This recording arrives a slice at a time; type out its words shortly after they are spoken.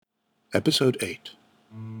Episode 8.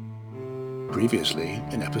 Previously,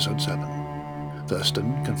 in Episode 7,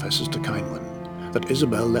 Thurston confesses to Cynewyn that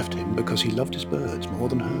Isabel left him because he loved his birds more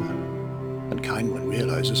than her, and Cynewyn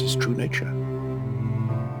realizes his true nature.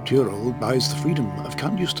 Tyrrell buys the freedom of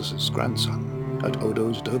Count Eustace's grandson at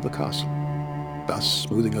Odo's Dover Castle, thus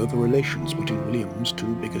smoothing over relations between William's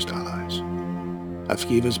two biggest allies.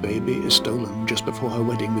 Aelfgyva's baby is stolen just before her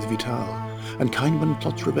wedding with Vital, and Cynewyn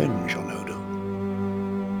plots revenge on Odo.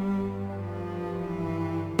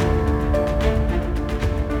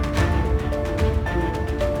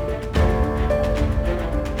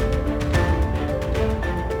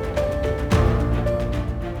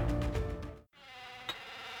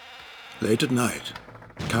 Late at night,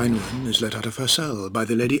 Cynewyn is let out of her cell by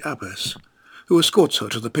the Lady Abbess, who escorts her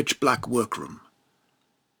to the pitch-black workroom.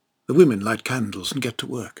 The women light candles and get to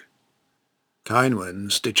work.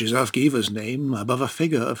 Cynewyn stitches Aelfgyva's name above a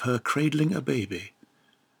figure of her cradling a baby,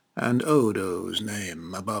 and Odo's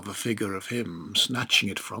name above a figure of him snatching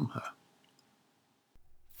it from her.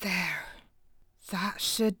 There. That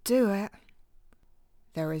should do it.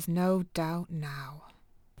 There is no doubt now.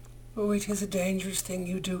 Oh, it is a dangerous thing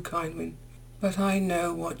you do, Cynewyn, but I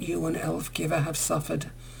know what you and Aelfgyva have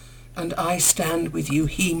suffered, and I stand with you.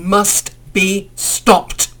 He must be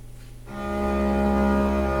stopped.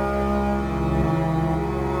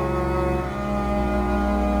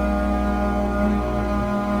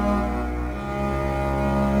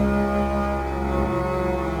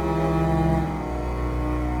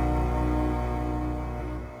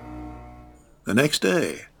 The next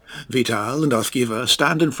day, Vital and Aelfgyva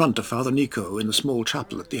stand in front of Father Nico in the small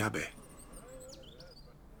chapel at the abbey.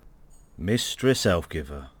 Mistress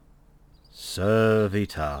Aelfgyva, Sir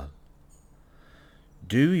Vital,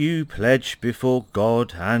 do you pledge before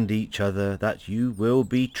God and each other that you will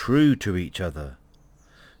be true to each other,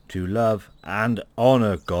 to love and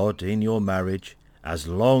honour God in your marriage as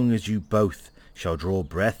long as you both shall draw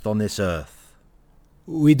breath on this earth?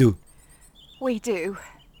 We do. We do.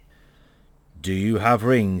 Do you have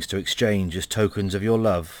rings to exchange as tokens of your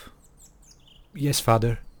love? Yes,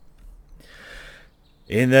 Father.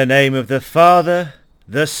 In the name of the Father,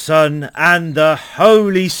 the Son, and the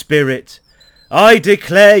Holy Spirit, I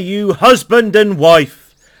declare you husband and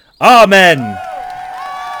wife. Amen.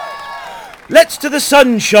 Let's to the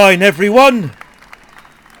sunshine, everyone.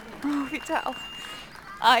 Oh, Vital,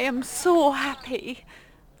 I am so happy.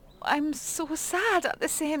 I'm so sad at the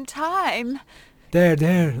same time.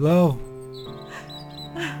 There, lo.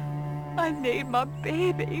 I need my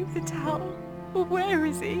baby, Vital. Where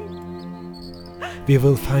is he? We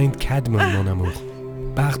will find Cadman, mon amour.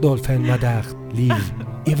 Bardolfe and Madar leave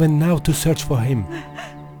even now to search for him.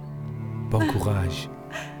 Bon courage.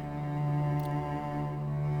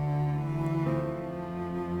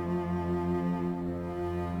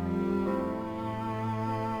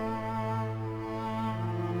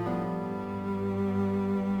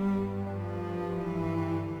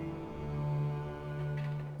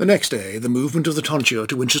 The next day, the movement of the tonsure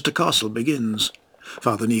to Winchester Castle begins.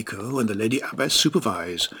 Father Nico and the Lady Abbess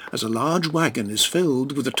supervise as a large wagon is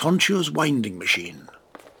filled with the tonsure's winding machine.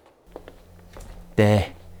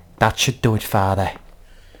 There, that should do it, Father.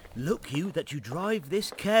 Look you that you drive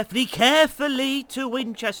this carefully to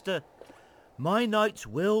Winchester. My knights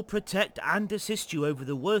will protect and assist you over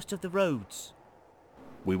the worst of the roads.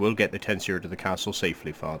 We will get the tonsure to the castle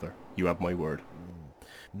safely, Father. You have my word.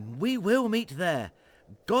 We will meet there.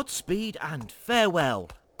 Godspeed and farewell.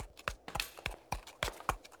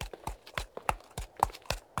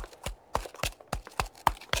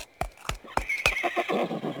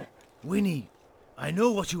 Winnie, I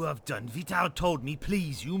know what you have done. Vital told me,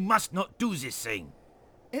 please, you must not do this thing.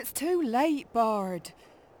 It's too late, Bard.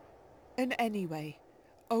 And anyway,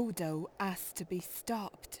 Odo asked to be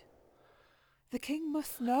stopped. The king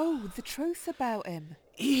must know the truth about him.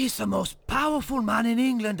 He is the most powerful man in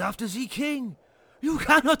England after the king. You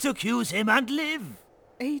cannot accuse him and live.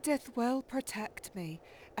 Edith will protect me,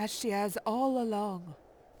 as she has all along.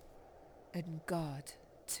 And God,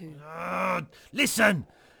 too. Listen!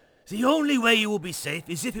 The only way you will be safe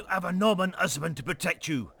is if you have a Norman husband to protect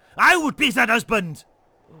you. I would be that husband!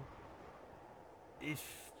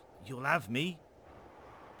 If you'll have me,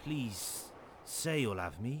 please say you'll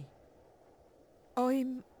have me.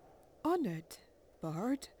 I'm honoured,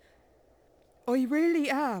 Bard. I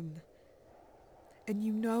really am. And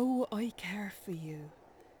you know I care for you.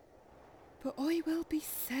 But I will be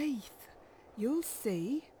safe. You'll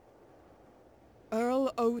see.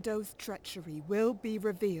 Earl Odo's treachery will be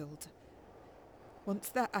revealed. Once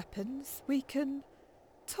that happens, we can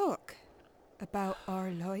talk about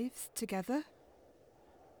our lives together.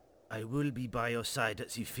 I will be by your side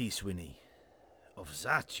at the feast, Winnie. Of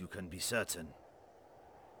that you can be certain.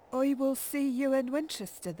 I will see you in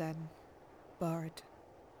Winchester then, Bard.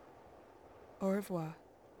 Au revoir.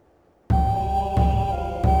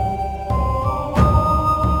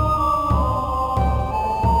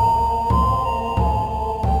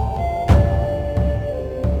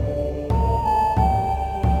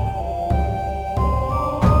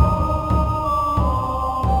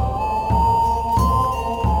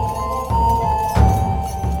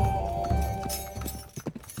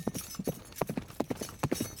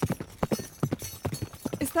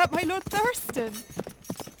 Is that my Lord Thurston?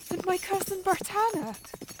 And my cousin Bertana?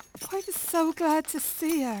 I was so glad to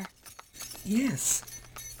see her. Yes,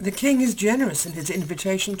 the king is generous in his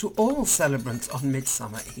invitation to all celebrants on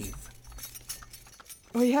Midsummer Eve.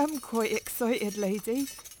 I am quite excited, lady.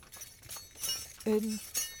 And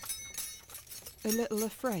a little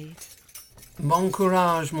afraid. Bon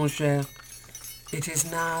courage, mon cher. It is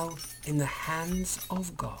now in the hands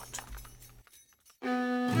of God.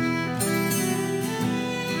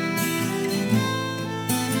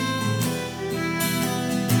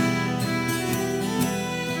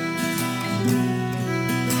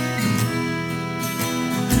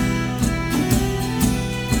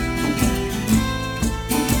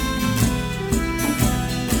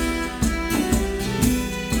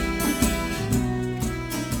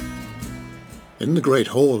 In the great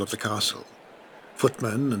hall of the castle,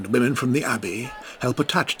 footmen and women from the abbey help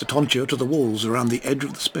attach the tonsure to the walls around the edge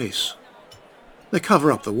of the space. They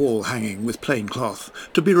cover up the wall hanging with plain cloth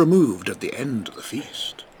to be removed at the end of the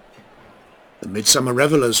feast. The midsummer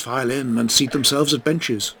revellers file in and seat themselves at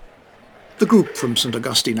benches. The group from St.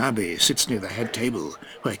 Augustine Abbey sits near the head table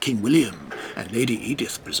where King William and Lady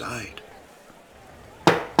Edith preside.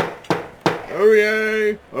 Oh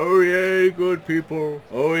yay, good people,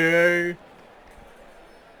 oh yay.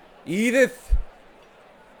 Edith,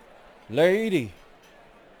 lady,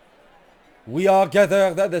 we are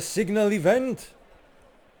gathered at a signal event.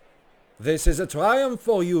 This is a triumph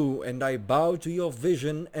for you, and I bow to your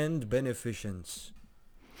vision and beneficence.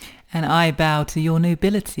 And I bow to your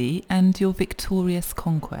nobility and your victorious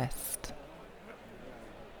conquest.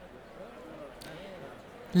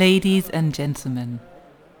 Ladies and gentlemen,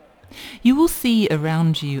 you will see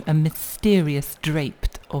around you a mysterious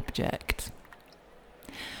draped object.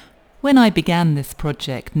 When I began this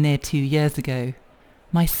project near 2 years ago,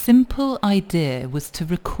 my simple idea was to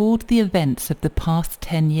record the events of the past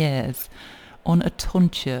 10 years on a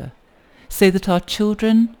tonsure so that our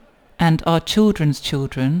children and our children's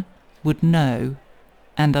children would know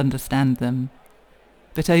and understand them.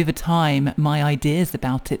 But over time, my ideas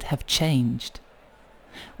about it have changed.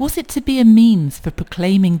 Was it to be a means for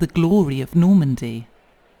proclaiming the glory of Normandy?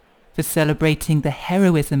 For celebrating the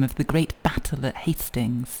heroism of the great battle at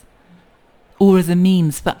Hastings? Or as a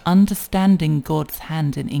means for understanding God's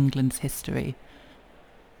hand in England's history?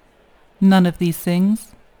 None of these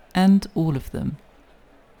things, and all of them.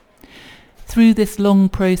 Through this long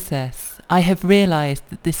process, I have realized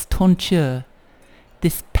that this tonsure,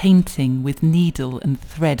 this painting with needle and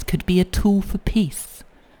thread, could be a tool for peace.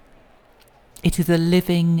 It is a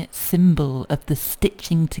living symbol of the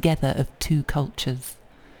stitching together of two cultures.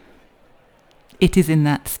 It is in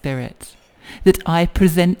that spirit that I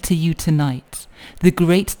present to you tonight the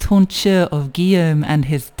great tonsure of Guillaume and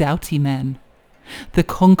his doughty men, the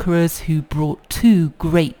conquerors who brought two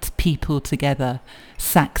great people together,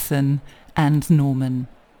 Saxon and Norman.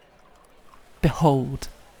 Behold.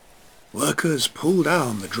 Workers pull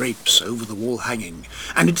down the drapes over the wall hanging,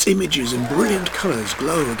 and its images in brilliant colours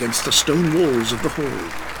glow against the stone walls of the hall.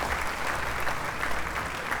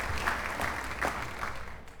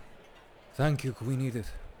 Thank you, Queen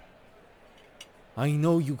Edith. I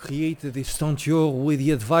know you created this tonsure with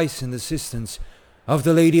the advice and assistance of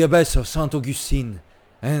the Lady Abbess of St. Augustine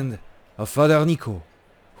and of Father Nico,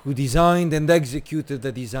 who designed and executed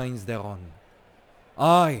the designs thereon.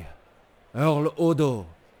 I, Earl Odo,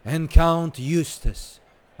 and Count Eustace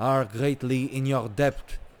are greatly in your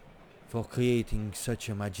debt for creating such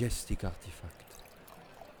a majestic artifact.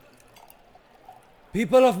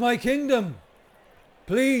 People of my kingdom,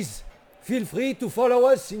 please feel free to follow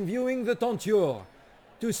us in viewing the tonsure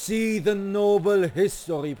to see the noble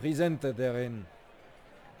history presented therein.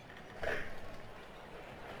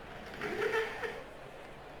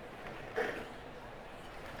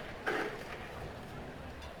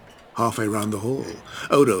 Halfway round the hall,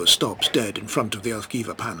 Odo stops dead in front of the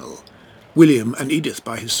Aelfgyva panel, William and Edith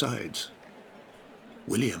by his sides.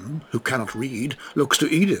 William, who cannot read, looks to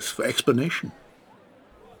Edith for explanation.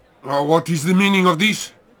 What is the meaning of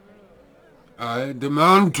this? I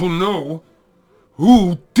demand to know.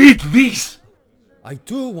 Who did this? I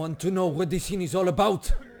too want to know what this scene is all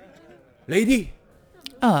about. Lady?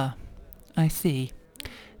 Ah, I see.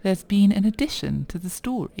 There's been an addition to the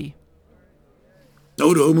story.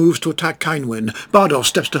 Odo moves to attack Cynewyn. Bardolfe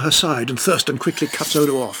steps to her side and Thurston quickly cuts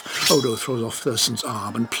Odo off. Odo throws off Thurston's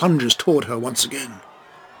arm and plunges toward her once again.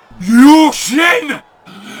 You sin!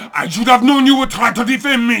 I should have known you would try to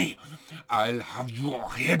defend me. I'll have your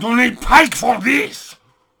head on a pike for this!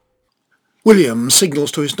 William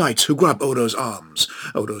signals to his knights who grab Odo's arms.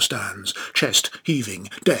 Odo stands, chest heaving,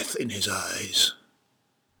 death in his eyes.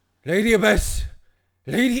 Lady Abbess!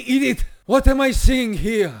 Lady Edith! What am I seeing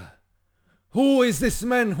here? Who is this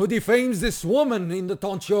man who defames this woman in the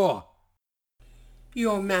tonsure?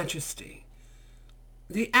 Your Majesty,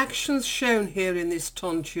 the actions shown here in this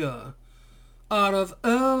tonsure are of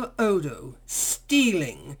Earl Odo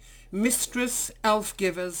stealing Mistress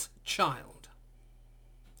Aelfgyva's child.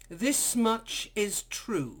 This much is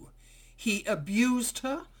true. He abused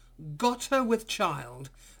her, got her with child,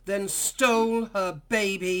 then stole her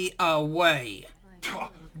baby away.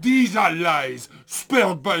 These are lies,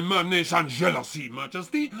 spurred by madness and jealousy,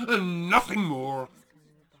 Majesty, and nothing more.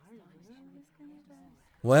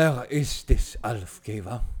 Where is this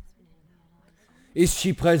Aelfgyva? Is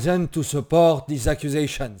she present to support these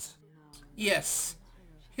accusations? Yes,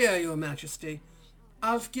 here, Your Majesty.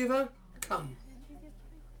 Aelfgyva, come.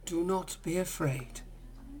 Do not be afraid.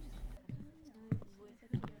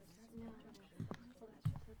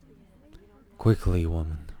 Quickly,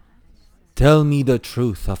 woman. Tell me the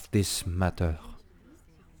truth of this matter,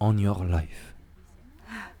 on your life.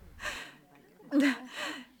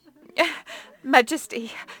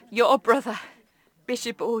 Majesty, your brother,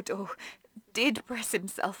 Bishop Odo, did press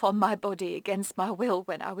himself on my body against my will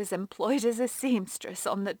when I was employed as a seamstress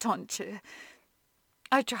on the tonsure.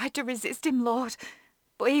 I tried to resist him, Lord,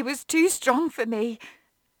 but he was too strong for me,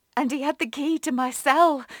 and he had the key to my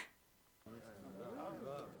cell.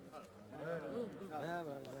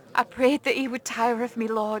 I prayed that he would tire of me,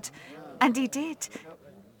 Lord, and he did,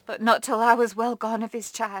 but not till I was well gone of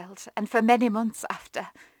his child, and for many months after.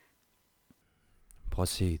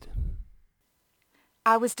 Proceed.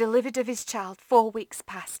 I was delivered of his child 4 weeks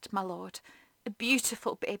past, my lord, a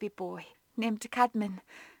beautiful baby boy named Cadman.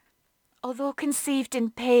 Although conceived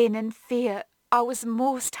in pain and fear, I was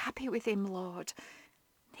most happy with him, Lord.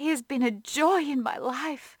 He has been a joy in my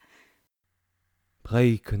life.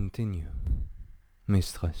 Pray continue,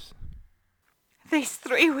 mistress. These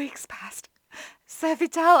 3 weeks past, Sir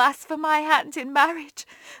Vital asked for my hand in marriage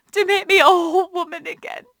to make me a whole woman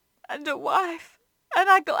again and a wife. And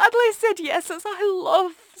I gladly said yes, as I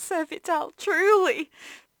love Sir Vital truly.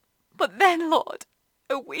 But then, Lord,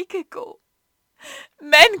 a week ago,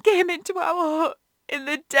 men came into our hut in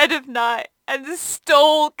the dead of night and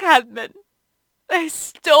stole Cadman. They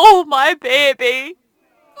stole my baby.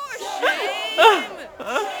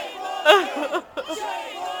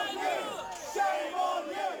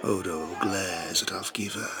 Odo glares at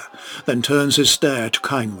Aelfgyva, then turns his stare to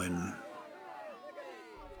Cynewyn.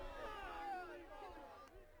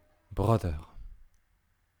 Brother,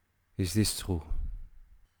 is this true?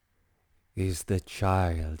 Is the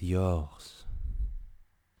child yours?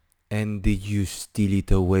 And did you steal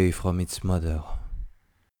it away from its mother?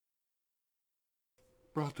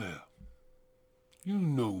 Brother, you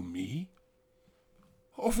know me.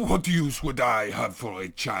 Of what use would I have for a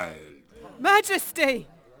child? Majesty!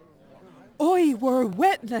 I were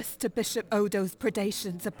witness to Bishop Odo's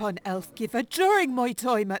predations upon Aelfgyva during my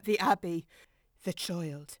time at the Abbey. The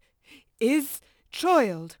child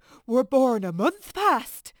were born a month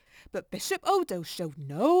past, but Bishop Odo showed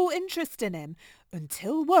no interest in him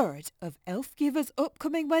until word of Aelfgyva's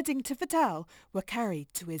upcoming wedding to Vital were carried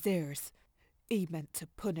to his ears. He meant to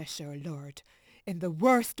punish her, Lord, in the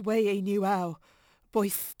worst way he knew how, by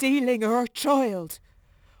stealing her child.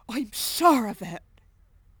 I'm sure of it.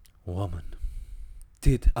 Woman,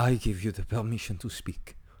 did I give you the permission to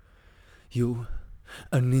speak? You,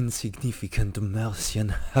 an insignificant Mercian,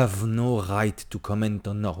 have no right to comment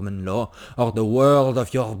on Norman law or the word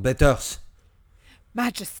of your betters.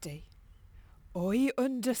 Majesty, I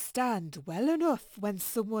understand well enough when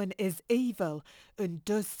someone is evil and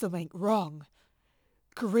does something wrong.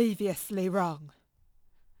 Grievously wrong.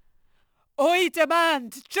 I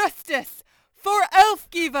demand justice for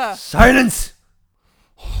Aelfgyva! Silence!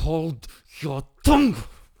 Hold your tongue!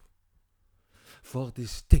 For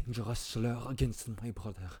this dangerous slur against my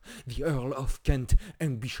brother, the Earl of Kent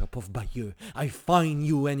and Bishop of Bayeux, I fine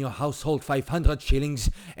you and your household 500 shillings,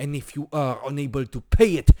 and if you are unable to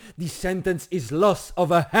pay it, the sentence is loss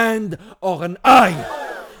of a hand or an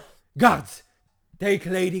eye. Guards, Take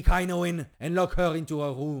Lady Cynewyn and lock her into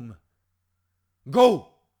her room. Go!